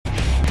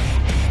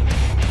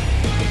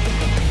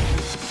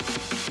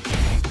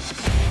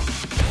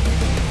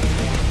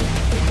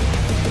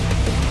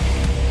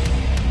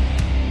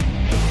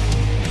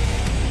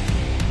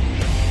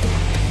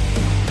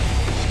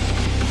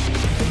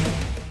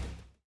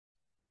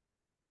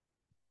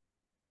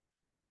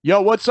Yo,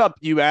 what's up,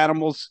 you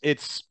animals?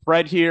 It's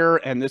Fred here,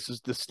 and this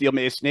is the Steel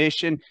Mace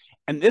Nation,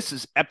 and this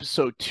is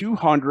episode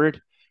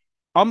 200.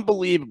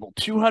 Unbelievable.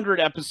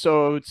 200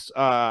 episodes,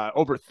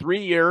 over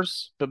 3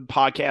 years, been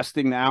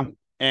podcasting now.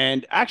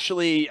 And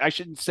actually, I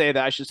shouldn't say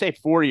that. I should say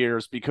 4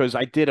 years because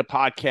I did a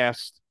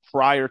podcast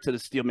prior to the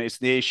Steel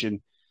Mace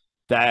Nation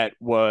that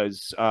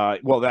was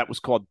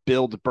called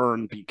Build,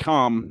 Burn,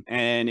 Become.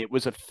 And it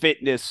was a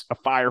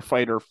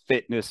firefighter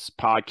fitness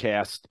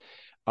podcast.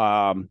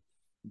 Um,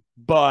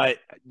 but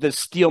the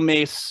steel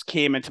mace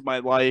came into my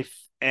life,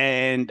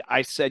 and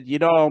I said,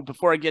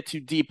 before I get too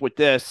deep with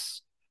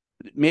this,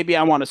 maybe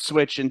I want to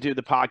switch and do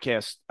the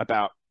podcast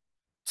about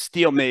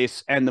steel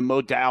mace and the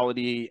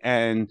modality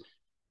and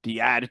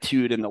the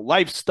attitude and the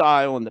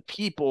lifestyle and the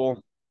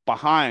people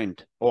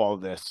behind all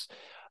of this.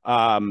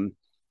 Um,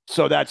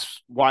 so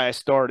that's why I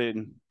started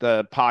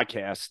the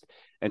podcast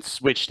and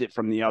switched it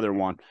from the other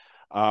one.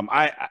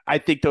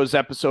 I think those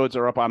episodes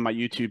are up on my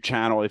YouTube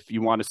channel if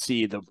you want to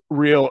see the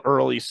real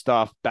early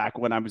stuff back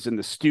when I was in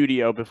the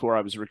studio before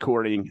I was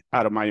recording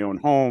out of my own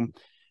home.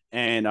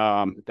 And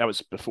that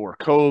was before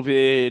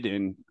COVID.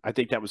 And I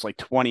think that was like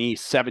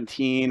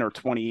 2017 or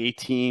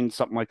 2018,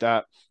 something like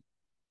that.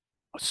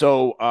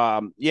 So,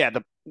 I've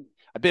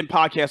been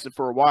podcasting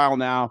for a while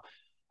now.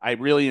 I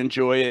really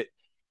enjoy it.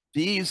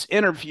 These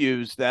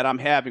interviews that I'm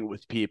having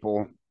with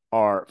people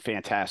are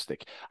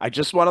fantastic. I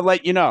just want to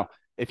let you know,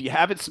 if you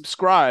haven't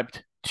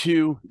subscribed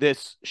to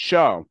this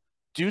show,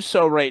 do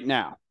so right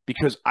now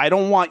because I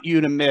don't want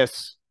you to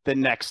miss the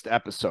next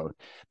episode.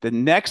 The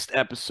next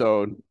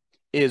episode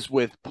is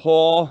with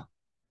Paul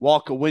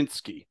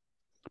Walkowinski.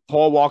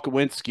 Paul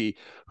Walkowinski,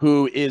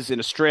 who is in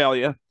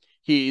Australia.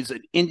 He's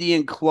an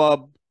Indian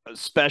club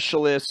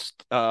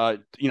specialist,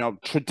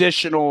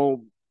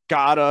 traditional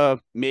Gada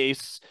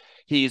mace.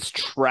 He's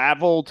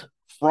traveled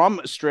from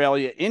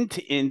Australia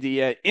into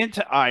India,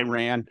 into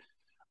Iran.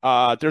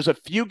 There's a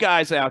few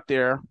guys out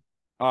there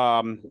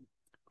um,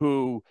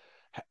 who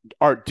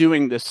are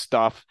doing this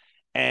stuff,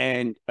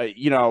 and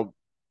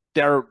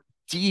they're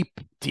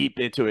deep, deep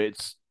into it.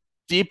 It's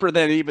deeper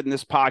than even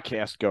this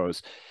podcast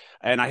goes.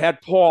 And I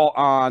had Paul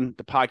on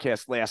the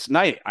podcast last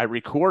night. I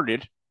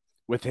recorded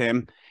with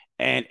him,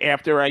 and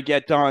after I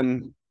get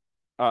done,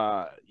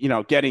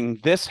 getting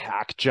this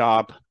hack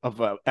job of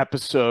an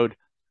episode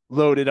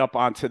loaded up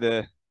onto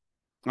the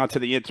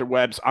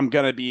interwebs, I'm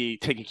going to be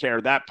taking care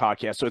of that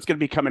podcast. So it's going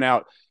to be coming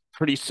out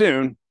pretty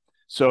soon.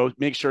 So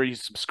make sure you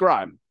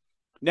subscribe.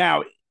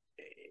 Now,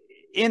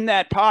 in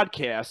that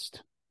podcast,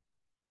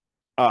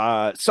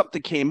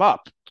 something came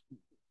up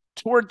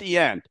toward the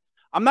end.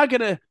 I'm not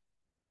going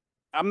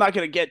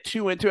to get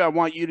too into it. I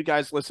want you to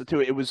guys listen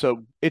to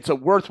it. It's a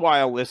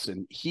worthwhile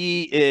listen.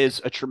 He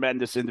is a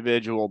tremendous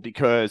individual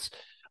because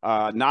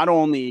not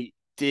only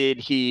did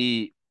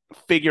he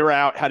figure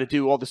out how to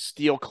do all the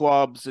steel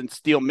clubs and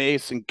steel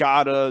mace and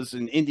gadas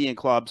and Indian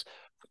clubs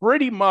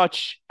pretty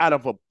much out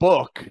of a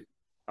book.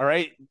 All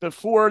right.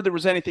 Before there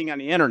was anything on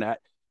the internet,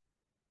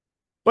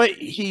 but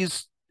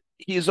he's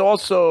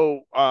also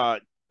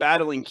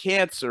battling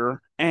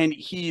cancer, and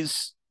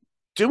he's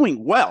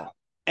doing well.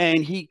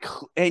 And he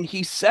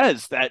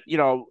says that,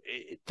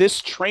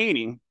 this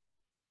training,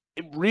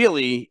 it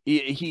really,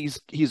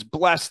 he's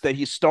blessed that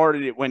he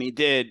started it when he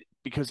did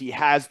because he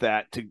has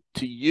that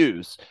to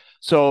use.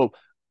 So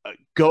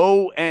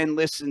go and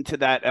listen to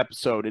that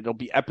episode. It'll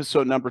be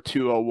episode number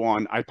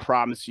 201. I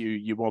promise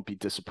you won't be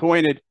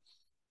disappointed.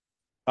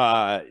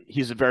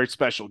 He's a very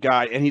special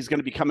guy, and he's going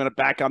to be coming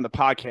back on the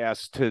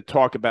podcast to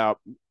talk about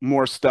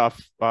more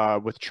stuff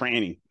with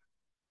training.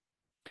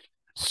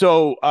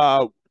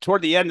 So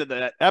toward the end of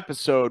the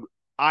episode,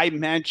 I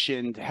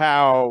mentioned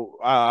how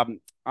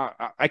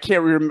I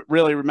can't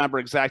really remember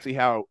exactly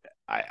how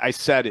I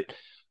said it,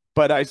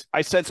 but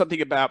I said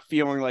something about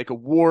feeling like a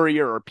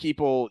warrior or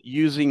people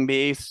using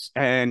mace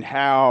and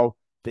how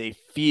they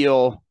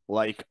feel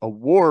like a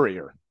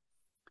warrior.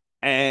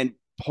 And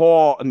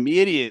Paul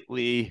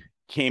immediately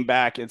came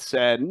back and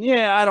said,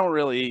 "Yeah, I don't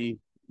really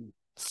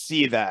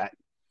see that,"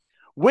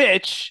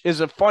 which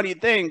is a funny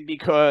thing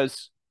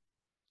because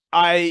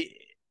I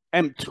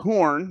am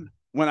torn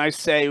when I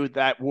say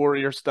that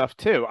warrior stuff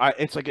too.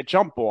 It's like a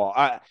jump ball.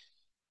 I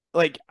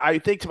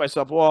think to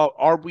myself, well,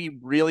 are we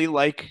really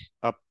like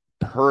a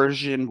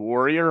Persian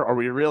warrior? Are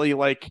we really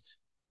like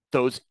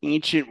those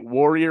ancient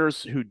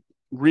warriors who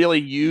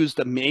really used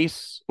a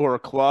mace or a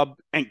club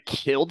and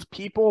killed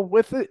people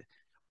with it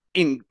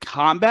in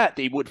combat?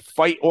 They would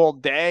fight all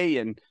day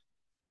and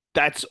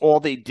that's all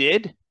they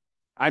did.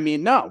 I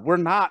mean, no, we're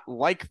not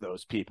like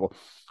those people.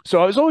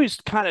 So I was always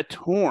kind of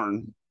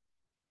torn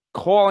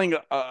calling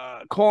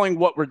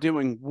what we're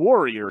doing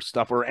warrior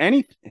stuff or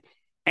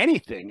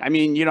anything. I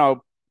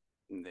mean,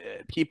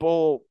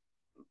 people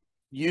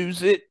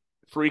use it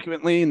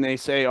frequently and they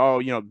say, oh,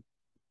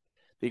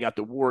 they got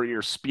the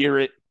warrior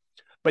spirit.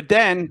 But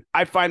then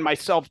I find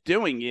myself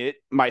doing it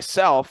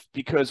myself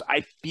because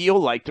I feel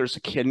like there's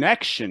a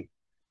connection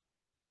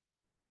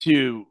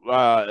to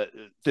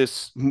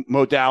this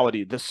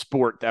modality, this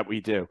sport that we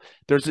do.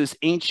 There's this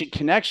ancient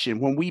connection.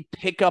 When we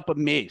pick up a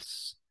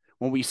mace,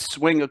 when we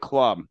swing a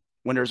club,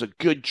 when there's a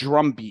good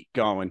drum beat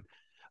going,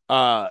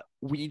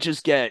 we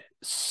just get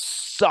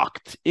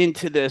sucked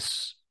into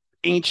this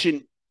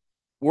ancient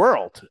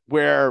world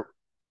where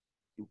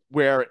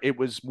it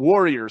was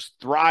warriors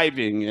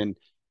thriving,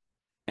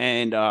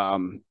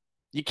 and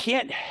you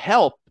can't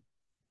help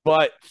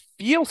but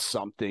feel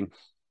something.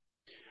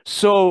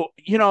 So,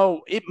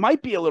 it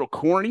might be a little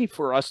corny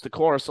for us to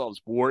call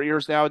ourselves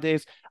warriors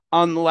nowadays,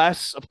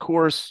 unless, of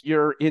course,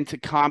 you're into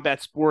combat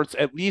sports.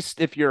 At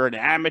least if you're an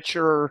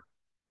amateur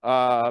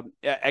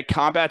at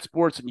combat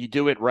sports and you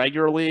do it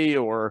regularly,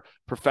 or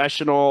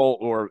professional,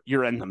 or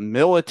you're in the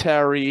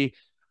military.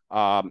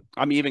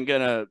 I'm even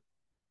going to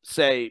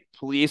say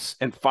police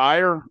and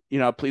fire,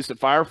 police and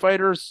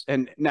firefighters.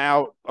 And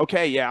now,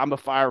 okay, yeah, I'm a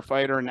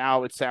firefighter.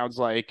 Now it sounds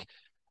like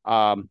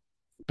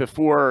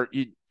before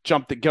you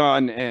jump the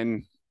gun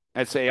and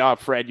say, oh,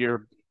 Fred,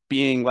 you're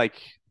being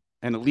like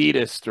an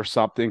elitist or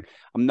something.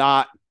 I'm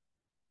not,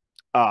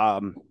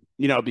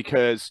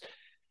 because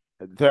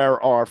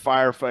there are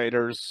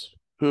firefighters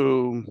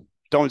who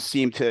don't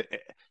seem to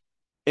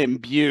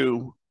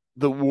imbue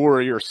the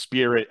warrior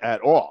spirit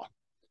at all,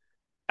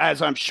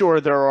 as I'm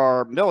sure there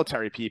are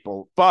military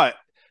people, but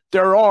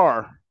there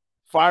are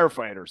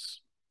firefighters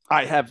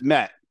I have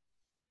met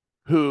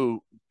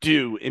who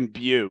do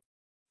imbue.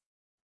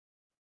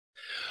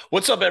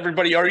 What's up,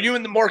 everybody? Are you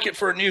in the market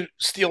for a new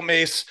steel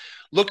mace?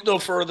 Look no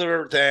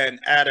further than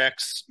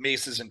Adex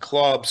Maces and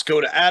Clubs. Go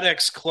to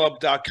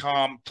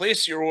adexclub.com,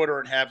 place your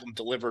order, and have them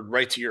delivered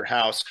right to your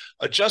house.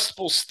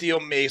 Adjustable steel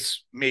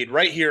mace made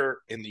right here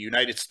in the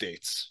United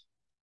States.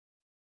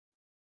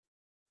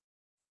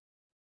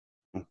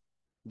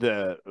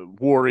 The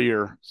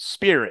warrior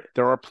spirit.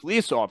 There are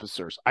police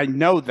officers. I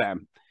know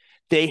them.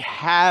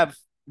 To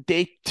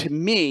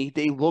me,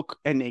 they look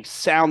and they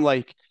sound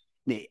like,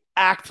 they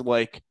act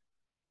like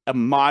a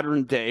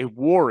modern day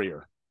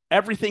warrior.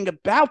 Everything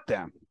about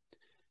them,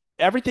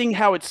 everything,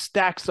 how it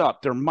stacks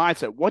up, their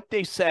mindset, what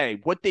they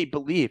say, what they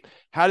believe,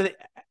 how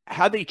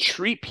they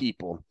treat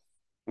people.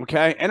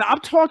 Okay. And I'm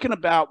talking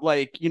about,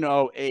 like,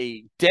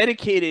 a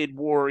dedicated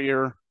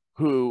warrior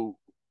who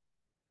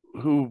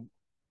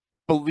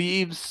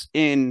believes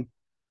in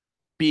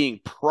being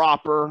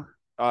proper,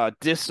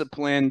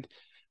 disciplined,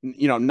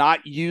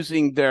 not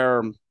using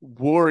their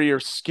warrior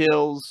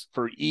skills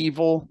for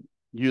evil,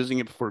 using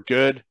it for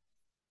good.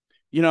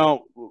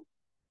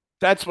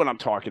 That's what I'm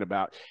talking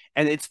about.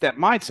 And it's that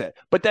mindset.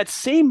 But that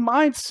same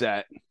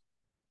mindset,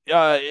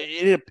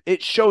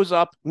 it shows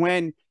up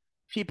when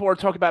people are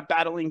talking about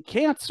battling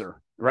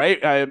cancer,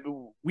 right?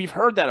 We've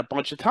heard that a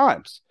bunch of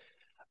times.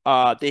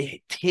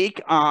 They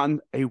take on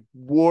a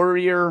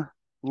warrior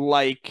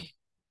like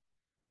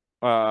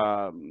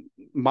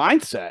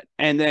mindset,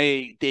 and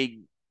they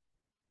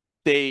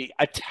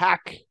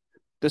attack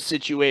the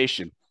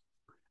situation.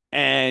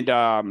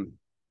 And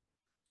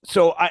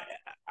so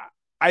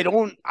I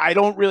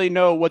don't really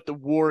know what the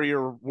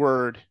warrior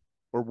word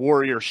or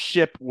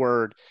warriorship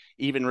word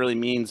even really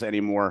means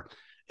anymore.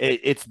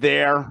 It's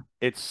there.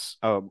 It's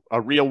a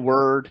real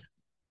word.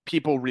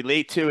 People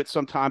relate to it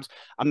sometimes.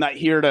 I'm not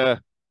here to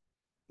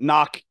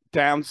knock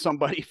down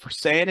somebody for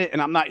saying it,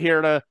 and I'm not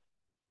here to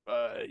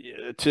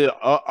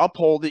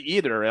uphold it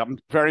either. I'm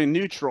very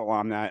neutral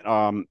on that.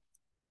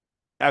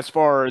 As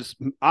far as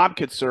I'm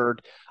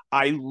concerned,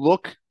 I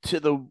look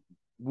to the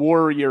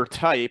warrior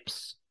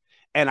types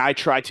and I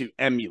try to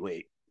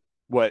emulate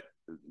what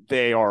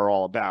they are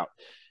all about.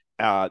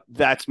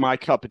 That's my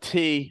cup of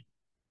tea.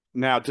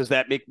 Now, does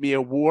that make me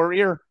a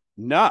warrior?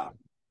 No.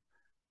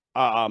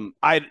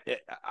 I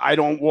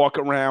don't walk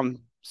around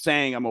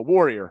saying I'm a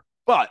warrior,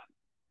 but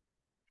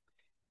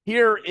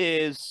here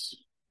is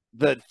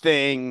the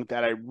thing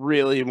that I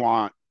really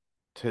want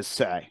to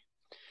say.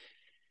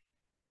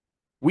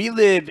 We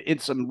live in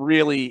some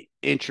really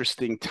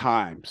interesting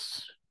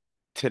times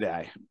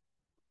today.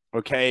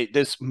 Okay,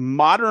 this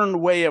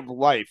modern way of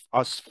life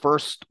us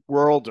first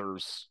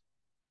worlders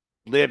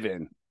live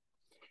in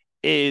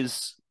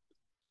is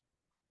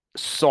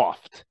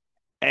soft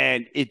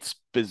and it's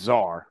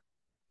bizarre.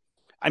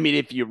 I mean,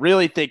 if you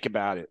really think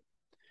about it,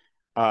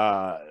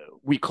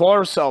 we call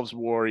ourselves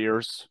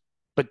warriors,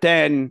 but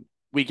then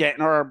we get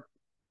in our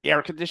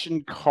air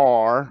conditioned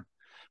car,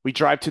 we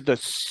drive to the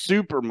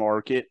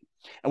supermarket,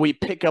 and we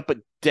pick up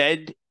we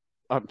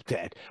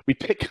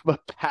pick up a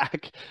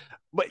pack,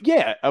 but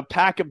yeah, a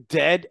pack of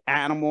dead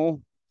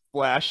animal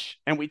flesh,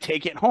 and we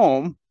take it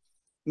home,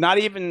 not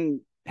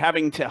even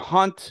having to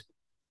hunt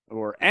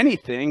or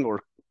anything, or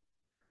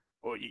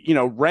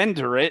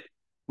render it.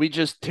 We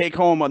just take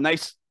home a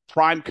nice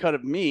prime cut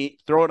of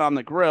meat, throw it on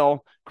the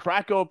grill,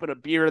 crack open a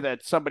beer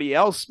that somebody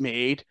else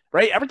made,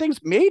 right?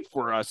 Everything's made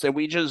for us, and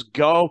we just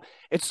go.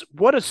 It's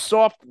what a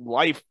soft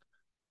life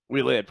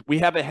we live. We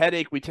have a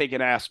headache, we take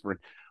an aspirin.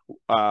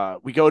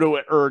 We go to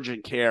an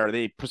urgent care,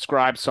 they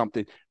prescribe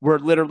something. We're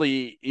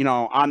literally,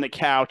 on the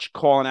couch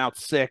calling out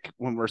sick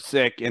when we're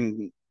sick,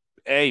 and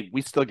hey,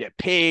 we still get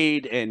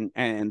paid,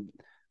 and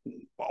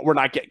we're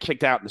not getting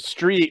kicked out in the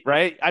street,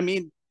 right? I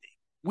mean,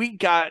 we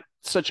got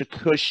such a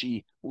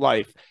cushy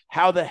life.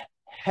 How the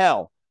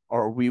hell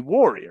Or are we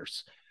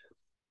warriors?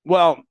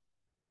 Well,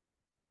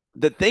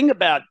 the thing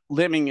about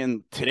living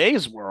in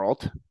today's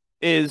world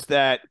is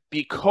that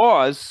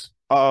because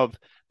of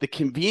the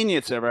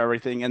convenience of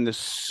everything and the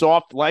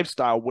soft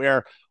lifestyle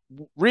where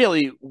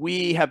really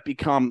we have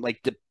become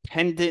like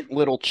dependent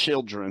little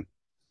children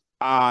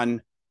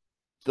on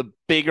the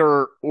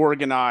bigger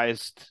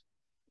organized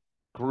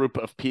group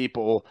of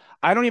people.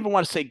 I don't even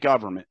want to say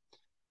government.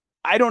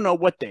 I don't know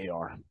what they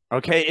are.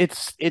 Okay,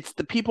 it's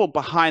the people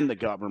behind the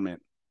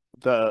government,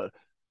 the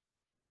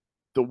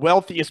the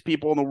wealthiest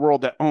people in the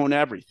world that own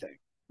everything,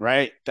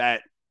 right?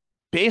 That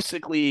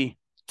basically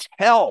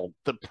tell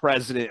the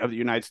president of the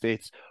United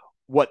States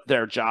what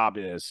their job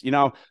is. You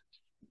know,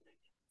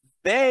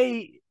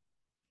 they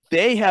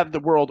they have the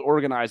world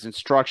organized and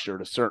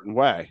structured a certain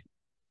way,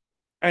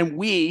 and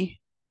we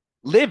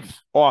live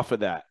off of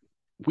that.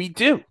 We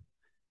do.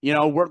 You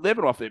know, we're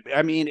living off it.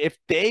 I mean, if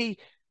they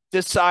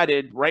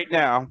decided right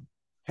now,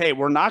 hey,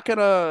 we're not going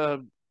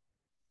to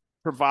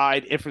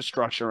provide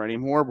infrastructure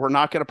anymore. We're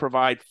not going to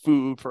provide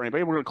food for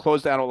anybody. We're going to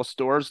close down all the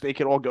stores. They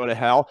could all go to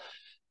hell,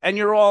 and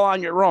you're all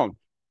on your own.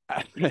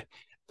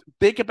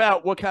 Think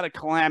about what kind of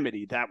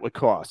calamity that would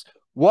cause.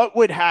 What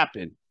would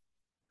happen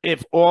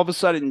if all of a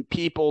sudden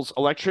people's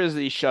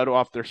electricity shut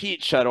off, their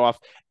heat shut off,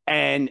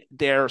 and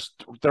they're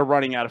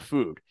running out of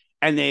food,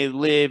 and they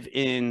live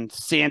in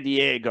San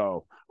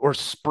Diego or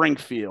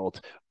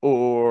Springfield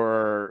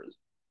or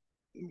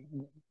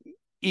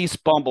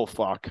East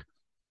Bumblefuck,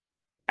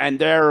 and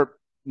they're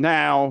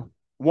now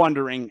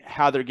wondering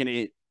how they're going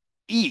to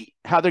eat,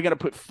 how they're going to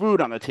put food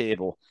on the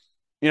table.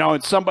 You know,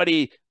 and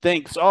somebody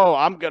thinks, oh,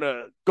 I'm going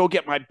to go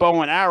get my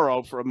bow and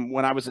arrow from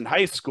when I was in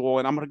high school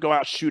and I'm going to go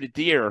out shoot a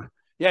deer.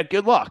 Yeah,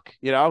 good luck.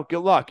 You know, good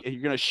luck.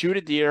 You're going to shoot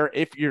a deer.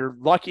 If you're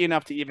lucky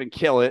enough to even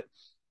kill it,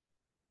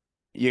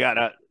 you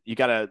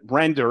gotta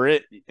render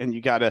it, and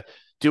you gotta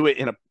do it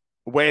in a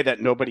way that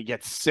nobody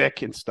gets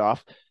sick and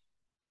stuff.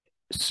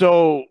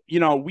 So, you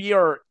know, we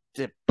are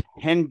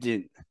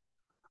dependent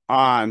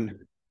on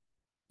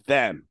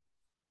them.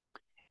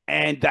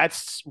 And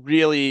that's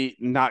really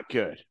not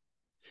good.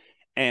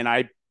 And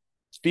I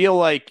feel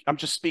like I'm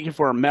just speaking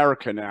for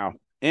America now.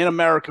 In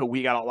America,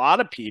 we got a lot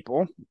of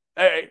people.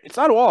 It's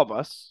not all of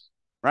us,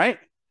 right?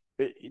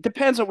 It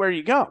depends on where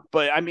you go.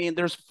 But I mean,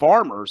 there's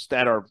farmers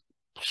that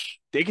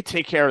they could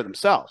take care of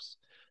themselves.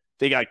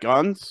 They got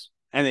guns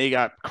and they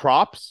got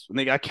crops and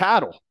they got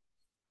cattle,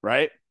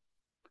 right?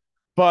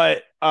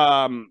 But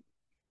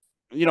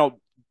you know,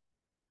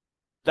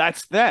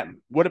 that's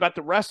them. What about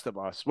the rest of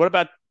us? What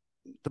about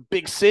the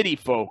big city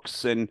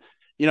folks and,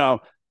 you know,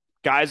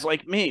 guys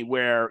like me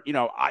where, you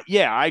know,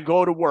 I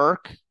go to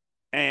work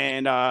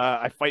and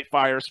I fight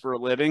fires for a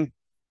living,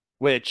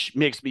 which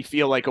makes me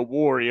feel like a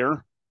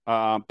warrior.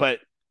 But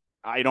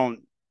I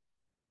don't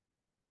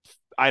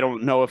I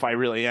don't know if I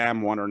really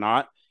am one or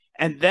not.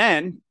 And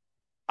then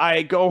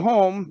I go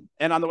home,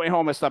 and on the way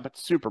home, I stop at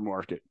the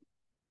supermarket.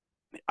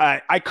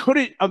 I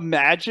couldn't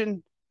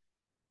imagine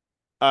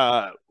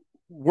uh,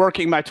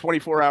 working my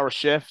 24-hour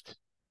shift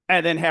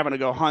and then having to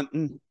go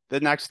hunting the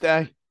next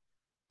day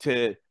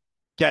to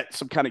get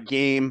some kind of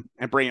game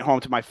and bring it home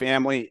to my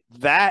family.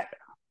 That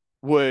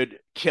would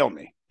kill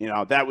me. You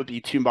know, that would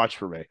be too much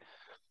for me.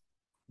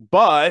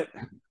 But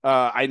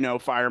I know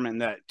firemen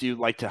that do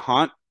like to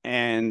hunt,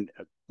 and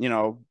you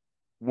know,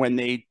 when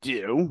they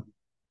do,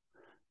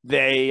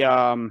 they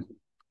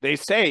they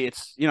say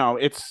it's, you know,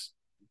 it's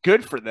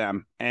good for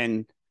them,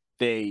 and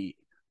they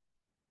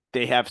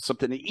they have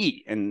something to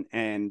eat, and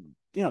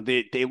you know,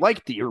 they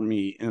like deer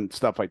meat and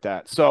stuff like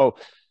that. So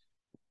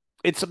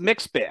it's a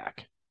mixed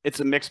bag. It's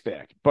a mixed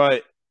bag.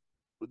 But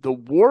the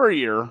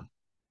warrior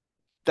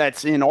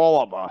that's in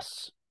all of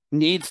us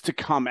needs to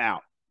come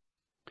out.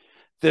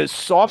 The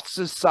soft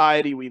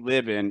society we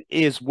live in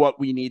is what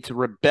we need to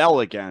rebel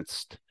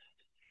against.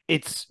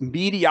 It's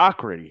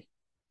mediocrity.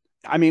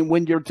 I mean,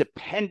 when you're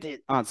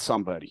dependent on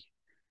somebody,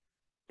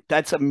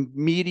 that's a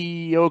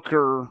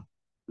mediocre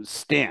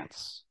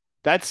stance.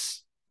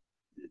 That's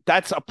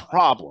a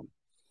problem,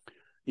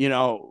 you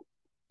know,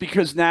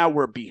 because now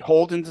we're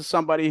beholden to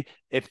somebody.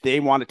 If they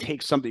want to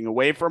take something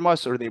away from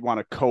us or they want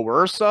to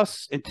coerce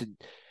us into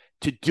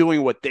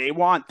doing what they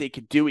want, they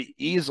could do it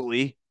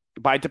easily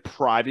by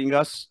depriving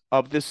us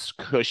of this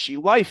cushy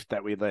life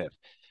that we live.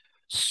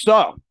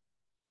 So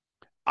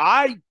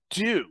I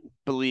do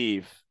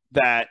believe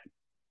that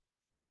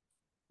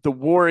the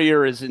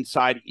warrior is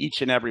inside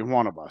each and every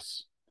one of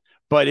us,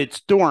 but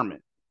it's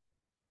dormant.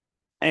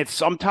 And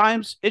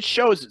sometimes it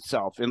shows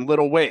itself in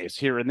little ways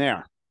here and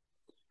there.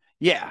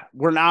 Yeah,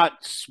 we're not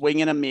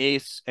swinging a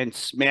mace and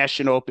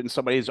smashing open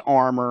somebody's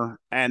armor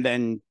and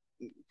then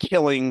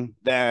killing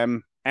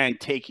them and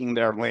taking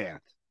their land.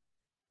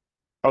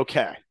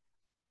 Okay,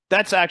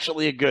 that's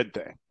actually a good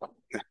thing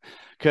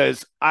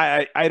because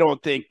I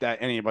don't think that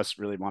any of us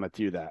really want to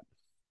do that.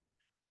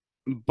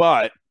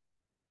 But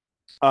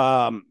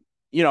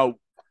you know,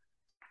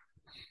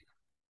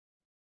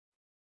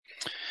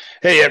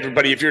 Hey,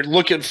 everybody, if you're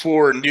looking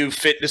for new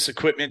fitness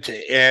equipment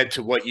to add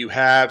to what you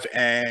have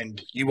and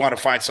you want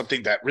to find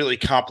something that really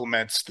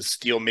complements the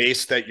steel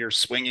mace that you're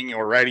swinging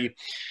already,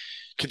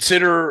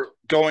 consider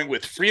going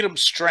with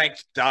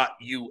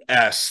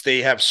freedomstrength.us.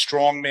 They have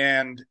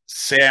strongman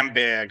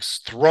sandbags,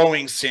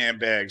 throwing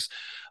sandbags,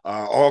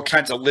 all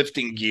kinds of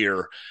lifting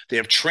gear. They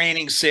have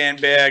training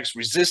sandbags,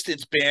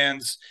 resistance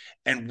bands,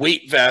 and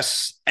weight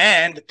vests,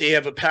 and they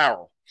have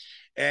apparel.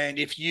 And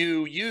if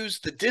you use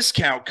the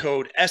discount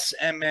code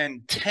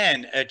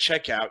SMN10 at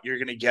checkout, you're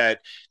going to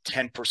get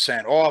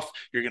 10% off.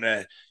 You're going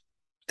to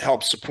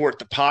help support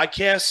the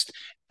podcast,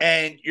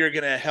 and you're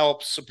going to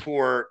help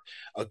support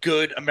a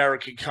good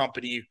American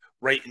company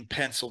right in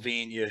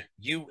Pennsylvania,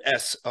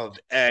 US of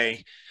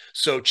A.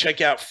 So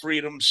check out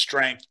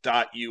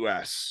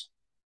freedomstrength.us.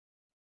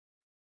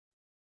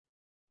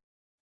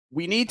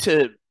 We need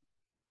to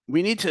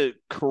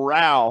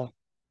corral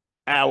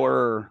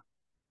our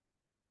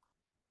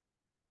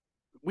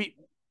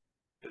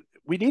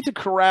we need to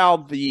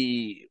corral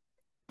the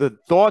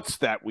thoughts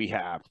that we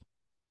have,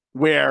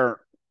 where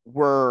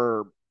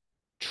we're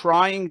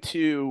trying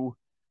to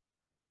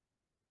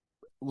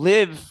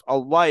live a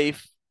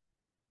life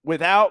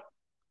without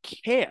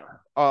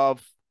care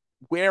of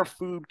where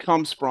food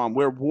comes from,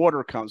 where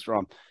water comes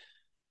from,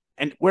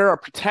 and where our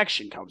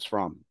protection comes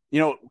from.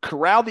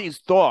 Corral these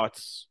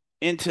thoughts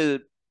into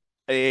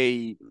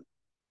a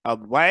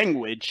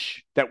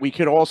language that we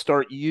could all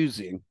start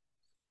using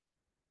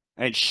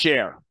and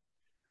share,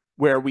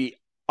 where we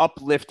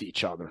uplift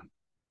each other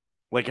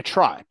like a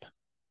tribe.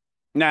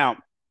 Now,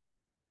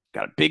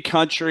 got a big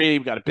country,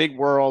 we've got a big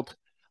world,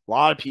 a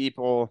lot of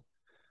people.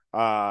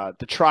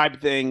 The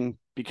tribe thing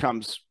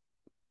becomes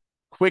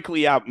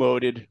quickly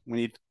outmoded when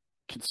you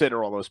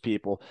consider all those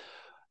people.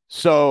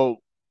 So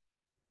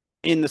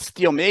in the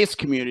steel mace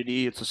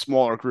community, it's a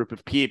smaller group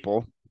of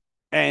people.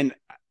 And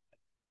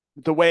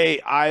the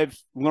way I've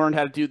learned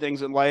how to do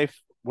things in life,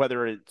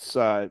 whether it's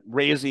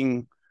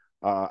raising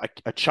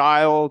a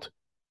child,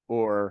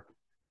 or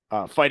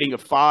fighting a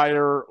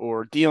fire,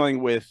 or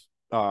dealing with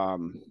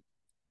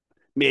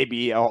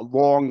maybe a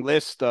long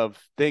list of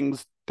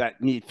things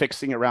that need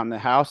fixing around the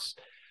house,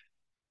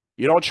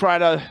 you don't try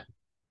to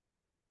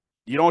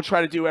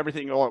do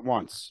everything all at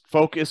once.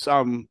 Focus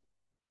on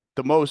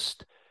the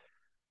most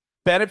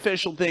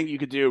beneficial thing you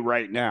could do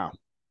right now.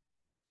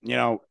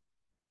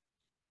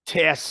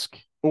 Task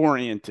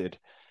oriented.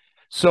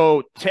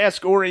 So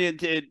task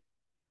oriented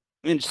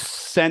in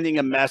sending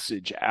a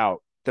message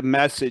out. The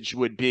message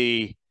would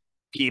be,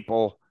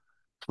 people,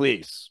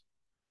 please,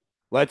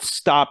 let's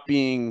stop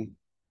being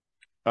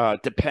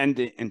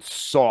dependent and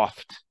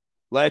soft.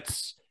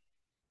 Let's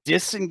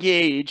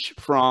disengage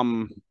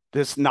from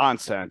this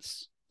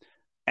nonsense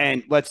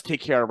and let's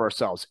take care of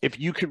ourselves. If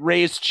you could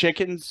raise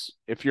chickens,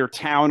 if your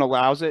town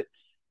allows it,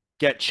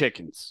 get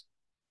chickens.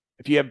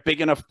 If you have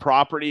big enough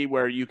property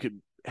where you could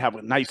have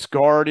a nice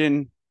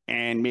garden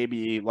and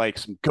maybe like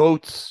some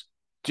goats,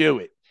 do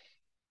it.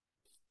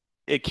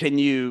 Can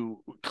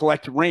you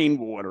collect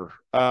rainwater?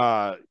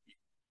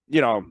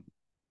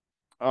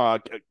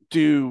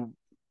 Do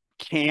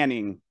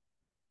canning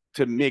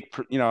to make,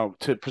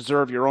 to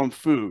preserve your own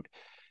food.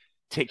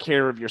 Take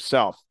care of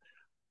yourself.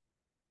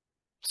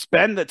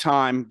 Spend the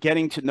time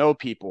getting to know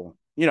people,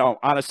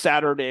 on a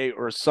Saturday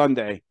or a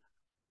Sunday.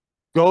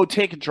 Go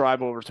take a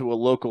drive over to a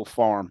local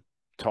farm,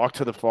 talk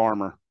to the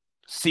farmer,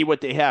 see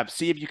what they have.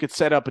 See if you could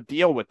set up a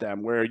deal with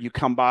them where you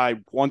come by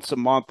once a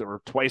month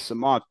or twice a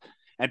month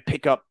and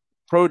pick up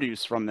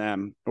produce from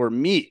them, or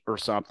meat or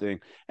something,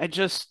 and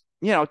just,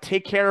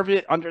 take care of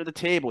it under the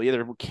table,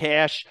 either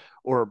cash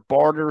or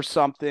barter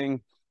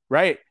something,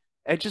 right?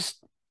 And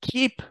just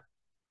keep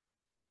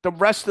the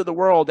rest of the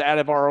world out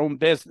of our own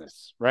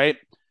business, right?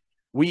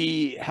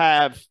 We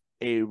have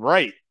a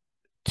right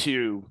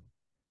to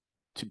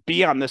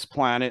be on this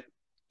planet,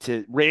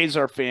 to raise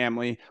our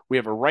family. We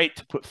have a right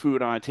to put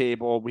food on a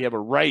table. We have a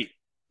right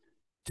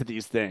to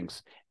these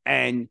things.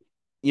 And,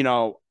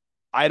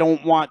 I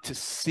don't want to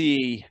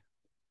see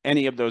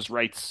any of those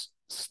rights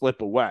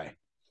slip away.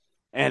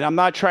 And I'm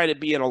not trying to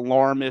be an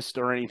alarmist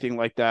or anything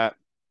like that.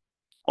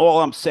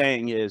 All I'm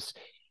saying is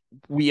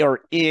we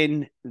are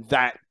in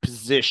that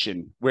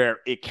position where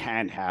it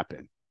can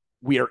happen.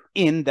 We are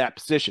in that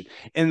position.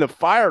 In the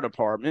fire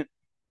department,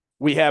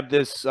 we have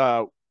this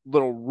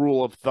little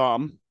rule of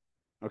thumb,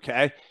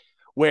 okay,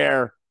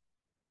 where,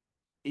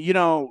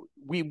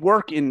 we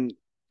work in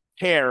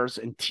pairs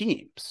and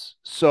teams.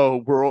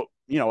 So we're,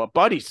 a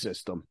buddy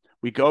system.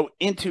 We go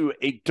into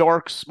a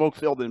dark,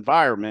 smoke-filled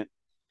environment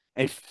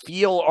and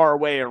feel our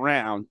way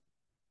around,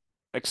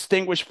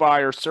 extinguish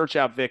fire, search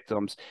out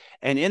victims.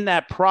 And in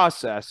that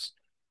process,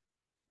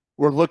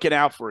 we're looking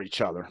out for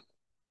each other.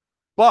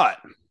 But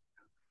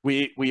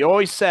we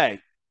always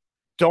say,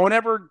 don't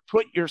ever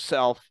put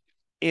yourself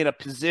in a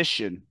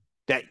position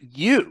that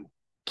you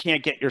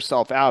can't get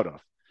yourself out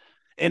of.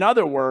 In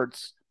other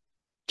words,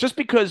 just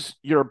because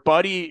your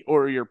buddy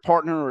or your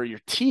partner or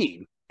your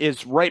team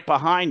is right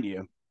behind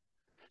you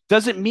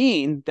doesn't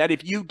mean that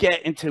if you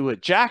get into a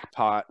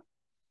jackpot,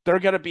 they're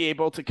going to be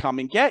able to come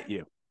and get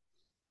you.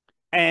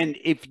 And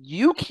if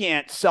you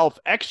can't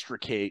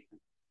self-extricate,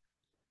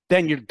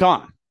 then you're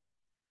done.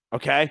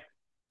 Okay.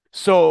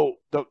 So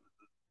the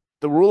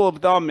rule of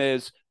thumb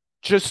is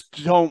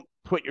just don't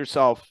put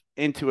yourself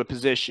into a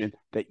position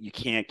that you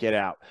can't get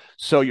out.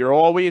 So you're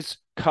always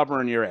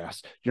covering your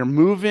ass. You're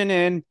moving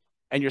in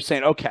and you're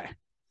saying, okay,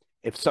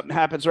 if something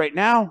happens right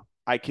now,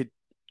 I could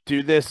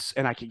do this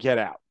and I could get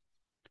out.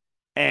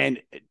 And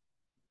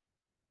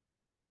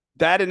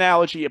that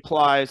analogy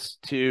applies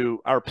to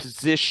our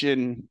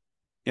position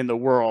in the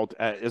world,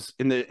 as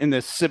in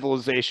the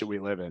civilization we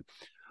live in.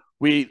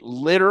 We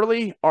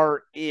literally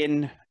are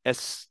in a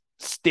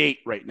state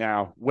right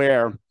now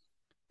where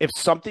if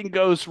something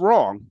goes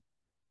wrong,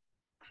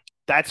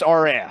 that's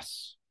our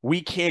ass.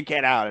 We can't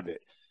get out of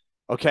it.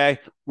 Okay.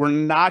 We're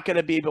not going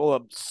to be able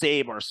to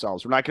save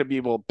ourselves. We're not going to be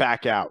able to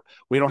back out.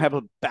 We don't have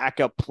a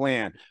backup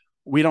plan.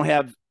 We don't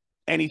have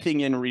anything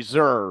in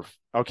reserve.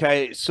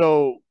 Okay.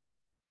 So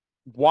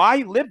why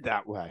live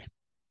that way?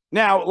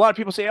 Now, a lot of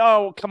people say,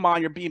 oh, come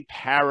on, you're being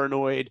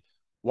paranoid.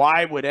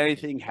 Why would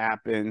anything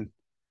happen?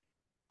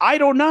 I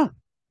don't know.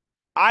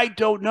 I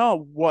don't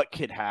know what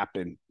could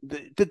happen.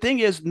 The thing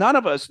is, none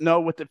of us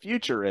know what the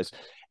future is.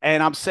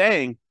 And I'm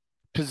saying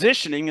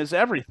positioning is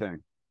everything.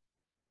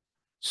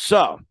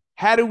 So,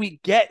 how do we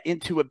get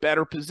into a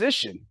better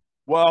position?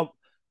 Well,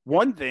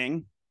 one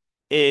thing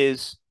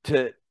is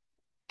to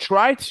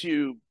try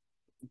to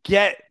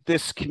get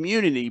this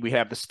community. We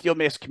have the Steel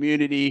Mace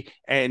community,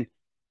 and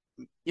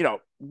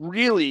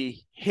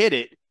really hit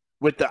it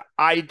with the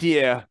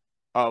idea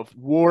of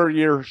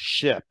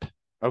warriorship.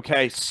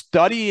 Okay,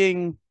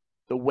 studying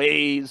the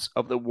ways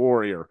of the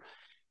warrior,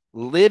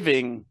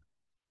 living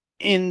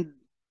in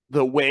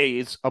the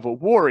ways of a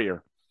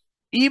warrior.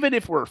 Even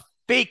if we're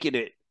faking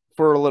it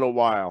for a little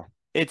while,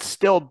 it's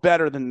still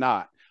better than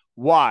not.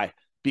 Why?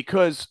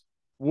 Because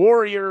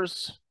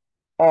warriors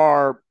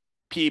are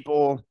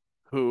people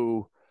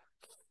who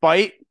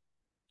fight,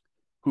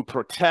 who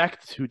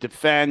protect, who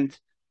defend.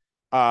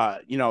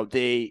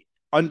 They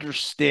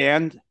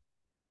understand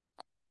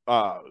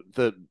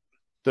the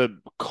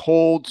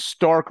cold,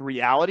 stark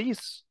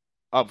realities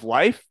of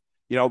life.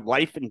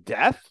 Life and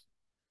death.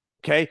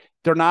 Okay,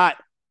 they're not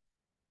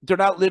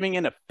living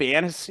in a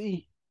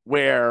fantasy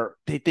where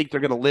they think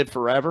they're going to live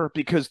forever,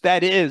 because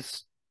that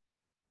is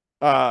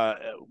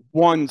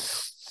one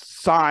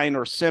sign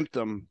or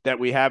symptom that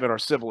we have in our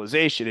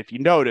civilization. If you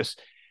notice,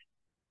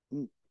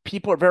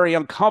 people are very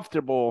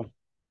uncomfortable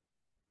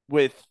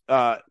with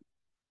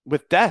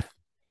death.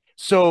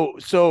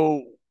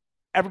 So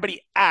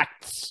everybody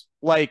acts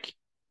like,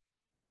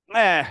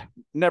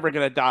 never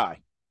gonna die.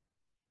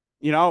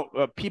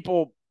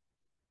 People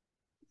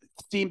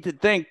seem to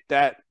think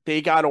that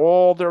they got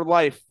all their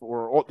life,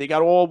 or they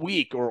got all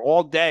week or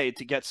all day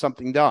to get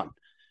something done.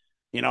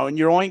 And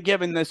you're only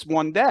given this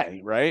one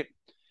day, right?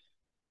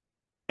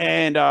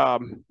 And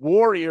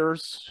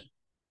warriors,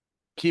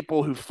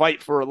 people who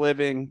fight for a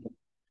living,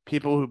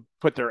 people who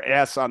put their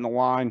ass on the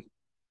line,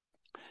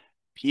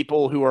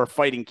 people who are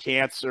fighting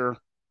cancer,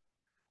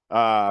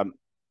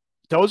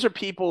 those are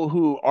people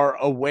who are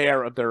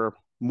aware of their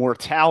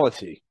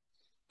mortality.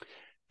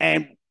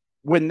 And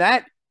when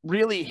that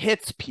really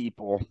hits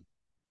people,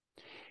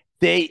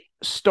 they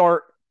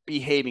start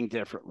behaving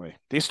differently.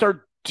 They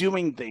start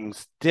doing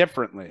things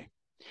differently.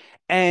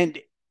 And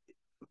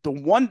the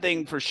one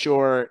thing for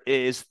sure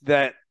is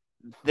that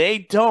they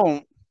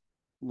don't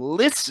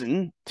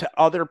listen to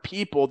other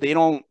people. They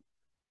don't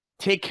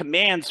take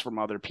commands from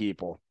other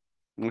people.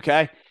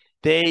 Okay?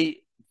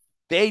 They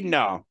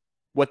know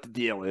what the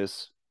deal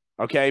is.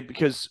 Okay?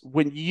 Because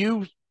when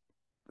you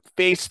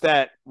face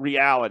that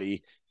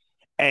reality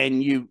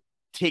and you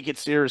take it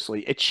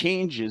seriously, it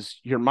changes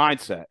your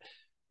mindset.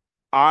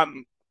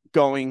 I'm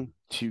going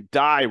to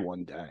die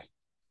one day.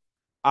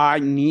 I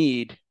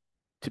need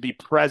to be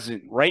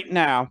present right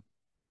now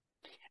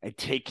and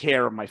take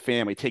care of my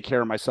family, take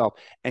care of myself,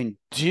 and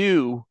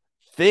do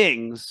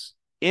things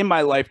in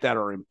my life that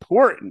are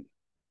important,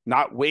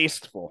 not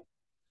wasteful.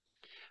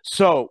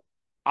 So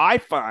I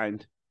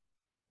find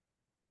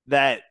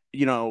that,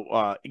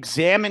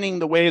 examining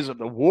the ways of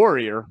the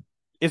warrior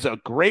is a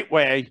great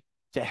way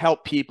to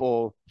help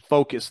people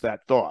focus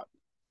that thought.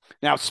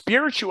 Now,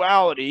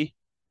 spirituality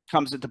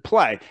comes into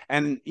play.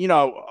 And,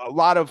 a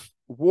lot of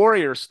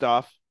warrior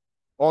stuff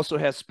also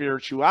has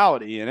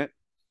spirituality in it.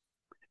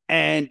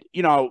 And,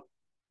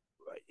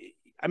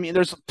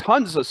 there's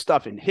tons of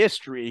stuff in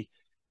history,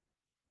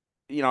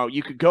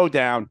 you could go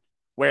down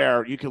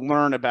where you can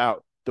learn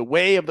about the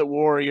way of the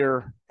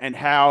warrior and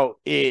how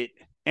it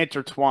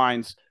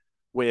intertwines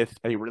with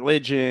a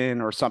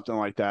religion or something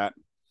like that.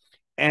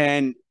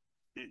 And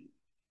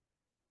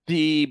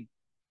the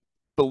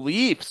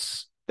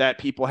beliefs that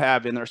people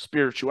have in their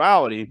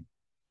spirituality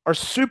are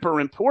super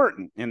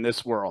important in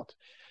this world.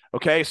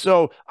 Okay.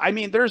 So,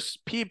 there's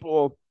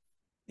people,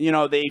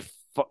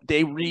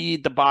 they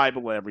read the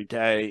Bible every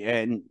day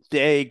and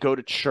they go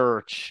to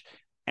church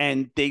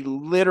and they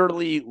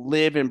literally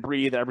live and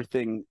breathe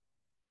everything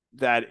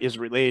that is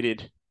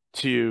related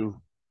to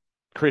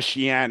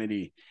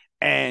Christianity.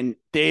 and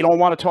they don't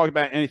want to talk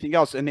about anything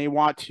else, and they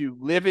want to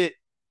live it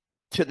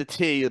to the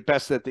T the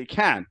best that they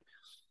can.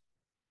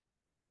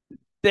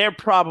 They're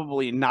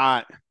probably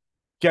not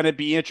going to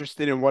be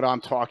interested in what I'm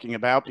talking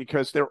about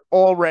because they're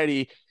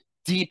already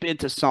deep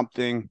into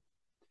something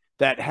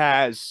that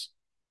has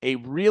a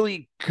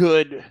really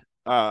good,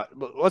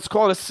 let's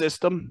call it a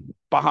system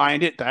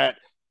behind it that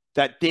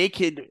they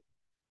could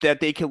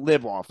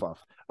live off of.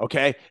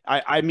 Okay,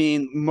 I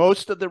mean,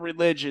 most of the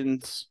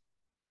religions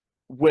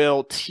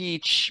will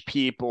teach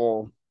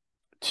people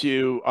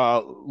to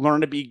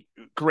learn to be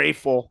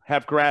grateful,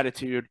 have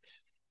gratitude,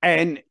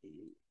 and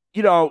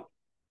you know,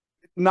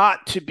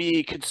 not to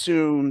be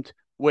consumed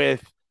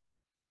with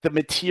the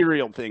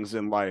material things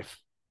in life,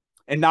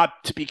 and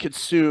not to be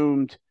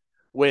consumed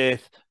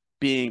with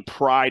being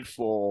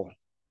prideful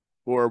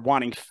or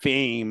wanting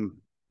fame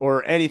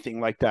or anything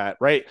like that,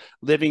 right?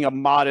 Living a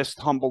modest,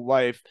 humble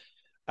life,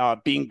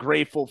 being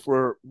grateful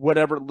for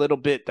whatever little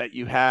bit that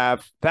you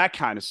have, that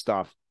kind of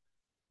stuff.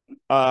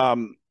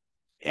 Um,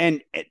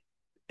 and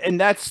and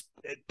that's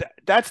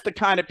the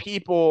kind of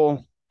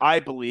people I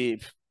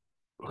believe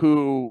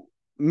who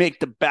make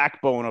the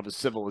backbone of a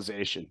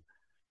civilization,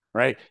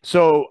 right?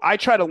 So I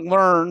try to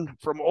learn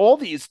from all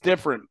these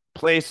different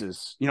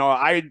places. You know,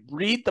 I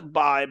read the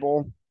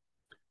Bible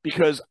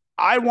because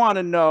I want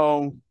to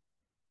know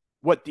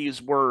what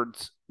these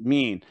words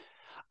mean.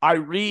 I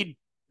read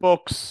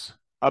books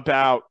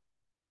about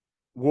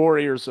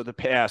warriors of the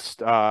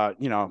past,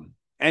 you know,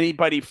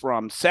 anybody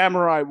from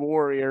samurai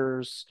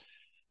warriors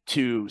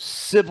to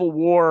Civil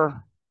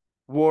War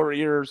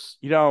warriors,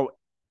 you know,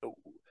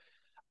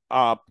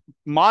 uh,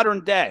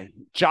 modern day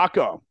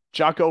Jocko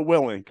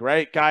Willink,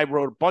 right? Guy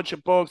wrote a bunch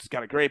of books,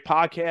 got a great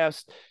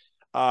podcast.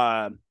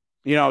 Uh,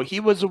 you know, he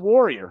was a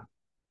warrior.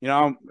 You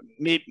know,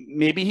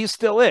 maybe he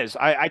still is.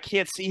 I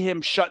can't see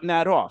him shutting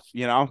that off.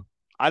 You know,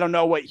 I don't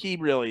know what he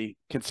really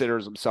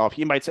considers himself.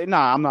 He might say,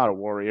 "Nah, I'm not a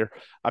warrior.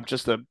 I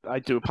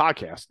do a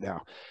podcast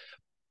now,"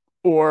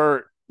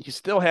 or he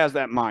still has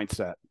that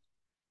mindset.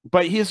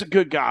 But he's a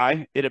good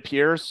guy. It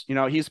appears. You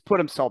know, he's put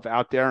himself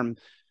out there, and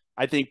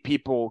I think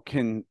people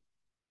can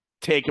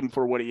take him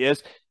for what he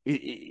is.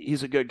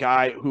 He's a good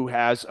guy who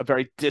has a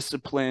very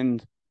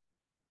disciplined,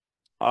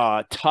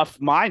 tough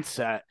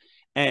mindset,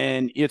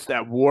 and it's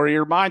that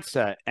warrior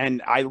mindset,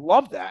 and I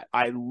love that.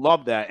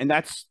 And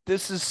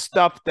this is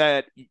stuff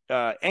that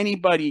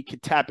anybody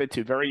could tap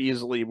into very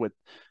easily with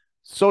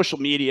social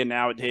media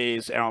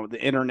nowadays, the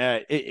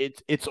internet.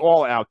 It's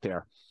all out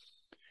there.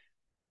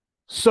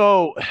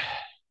 So,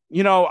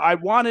 you know, I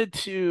wanted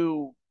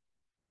to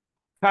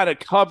kind of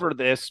cover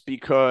this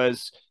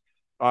because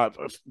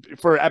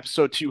for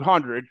episode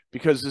 200,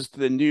 because it's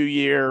the new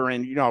year,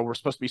 and you know we're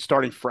supposed to be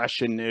starting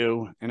fresh and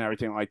new and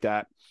everything like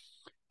that.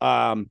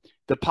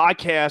 The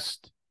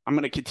podcast, I'm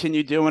going to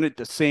continue doing it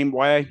the same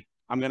way.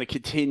 I'm going to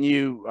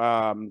continue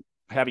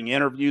having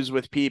interviews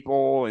with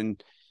people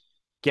and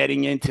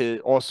getting into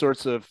all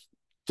sorts of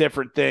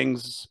different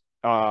things.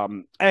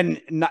 And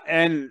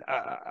I'm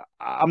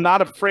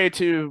not afraid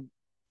to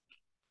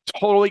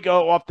totally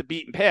go off the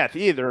beaten path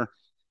either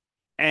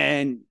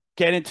and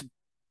get into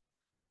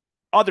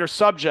other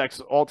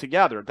subjects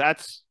altogether.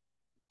 That's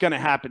going to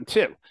happen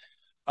too.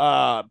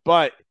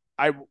 But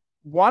I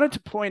wanted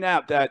to point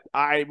out that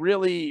I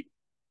really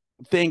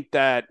think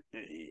that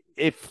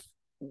if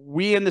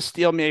we in the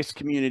Steel Mace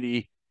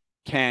community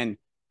can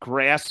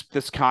grasp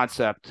this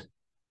concept,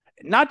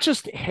 not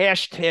just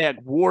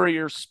hashtag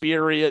warrior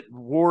spirit,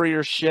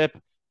 warriorship,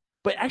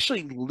 but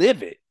actually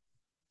live it.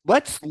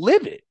 Let's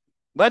live it.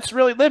 Let's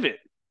really live it.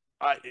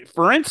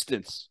 For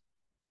instance,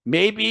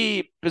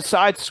 maybe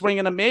besides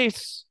swinging a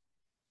mace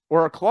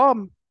or a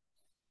club,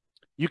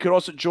 you could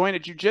also join a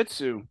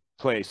jiu-jitsu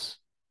place,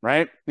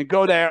 right? And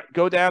go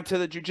down to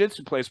the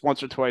jiu-jitsu place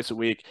once or twice a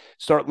week.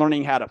 Start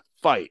learning how to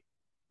fight,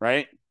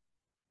 right?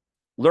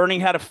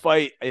 Learning how to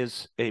fight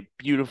is a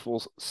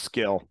beautiful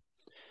skill.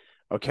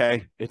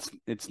 Okay,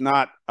 it's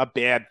not a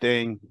bad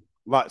thing.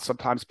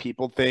 Sometimes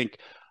people think,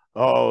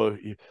 "Oh,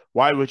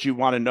 why would you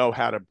want to know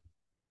how to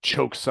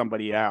choke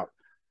somebody out?"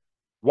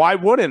 Why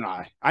wouldn't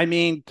I? I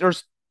mean,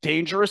 there's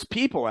dangerous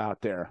people out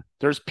there.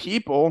 There's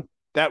people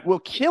that will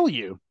kill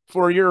you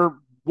for your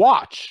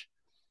watch.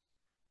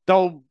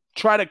 They'll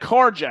try to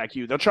carjack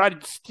you. They'll try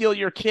to steal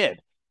your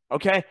kid.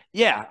 Okay.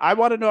 Yeah. I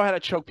want to know how to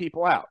choke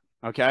people out.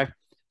 Okay.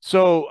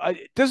 So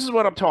this is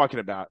what I'm talking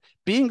about.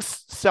 Being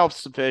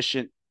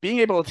self-sufficient, being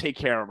able to take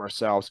care of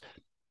ourselves,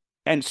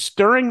 and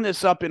stirring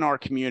this up in our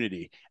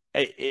community.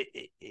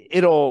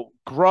 It'll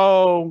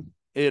grow,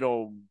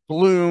 it'll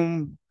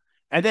bloom,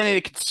 and then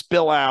it can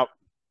spill out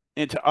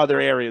into other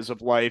areas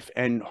of life.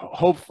 And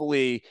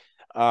hopefully,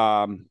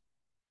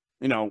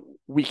 you know,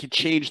 we could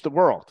change the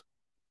world.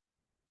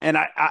 And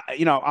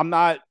you know, I'm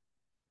not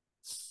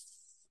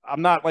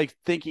like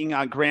thinking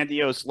on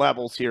grandiose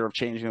levels here of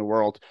changing the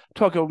world. I'm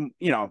talking,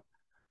 you know,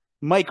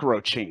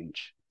 micro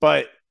change.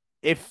 But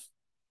if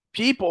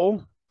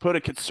people put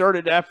a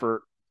concerted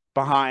effort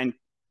behind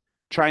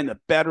trying to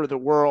better the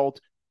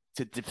world,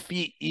 to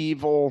defeat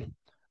evil,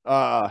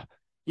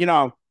 you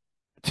know,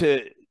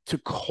 to to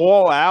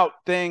call out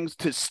things,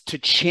 to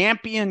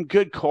champion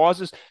good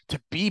causes,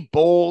 to be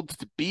bold,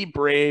 to be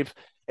brave.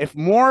 If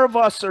more of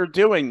us are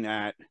doing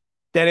that,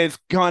 then it's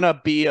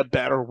gonna be a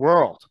better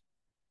world.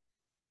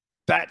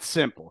 That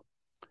simple.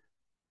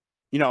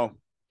 You know,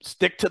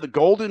 stick to the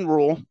golden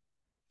rule.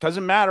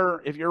 Doesn't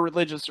matter if you're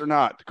religious or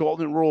not. The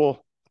golden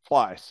rule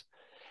applies.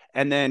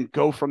 And then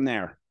go from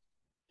there.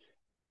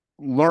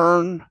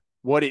 Learn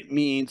what it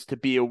means to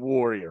be a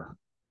warrior.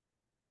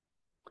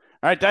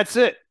 All right, that's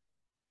it.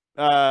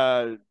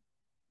 Gonna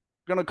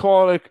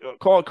call it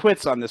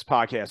quits on this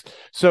podcast.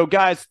 So,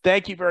 guys,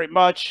 thank you very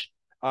much.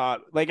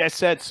 Like I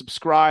said,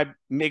 subscribe.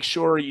 Make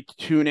sure you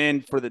tune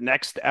in for the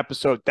next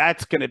episode.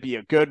 That's going to be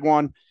a good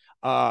one.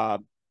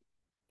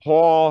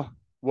 Paul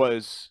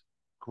was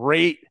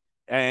great,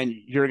 and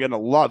you're going to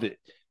love it.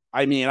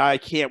 I mean, I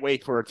can't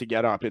wait for it to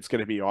get up. It's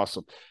going to be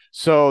awesome.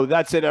 So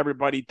that's it,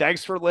 everybody.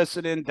 Thanks for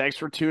listening. Thanks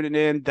for tuning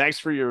in. Thanks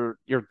for your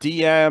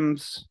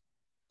DMs.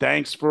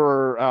 Thanks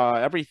for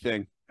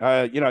everything.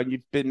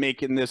 You've been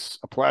making this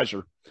a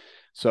pleasure.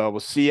 So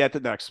we'll see you at the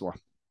next one.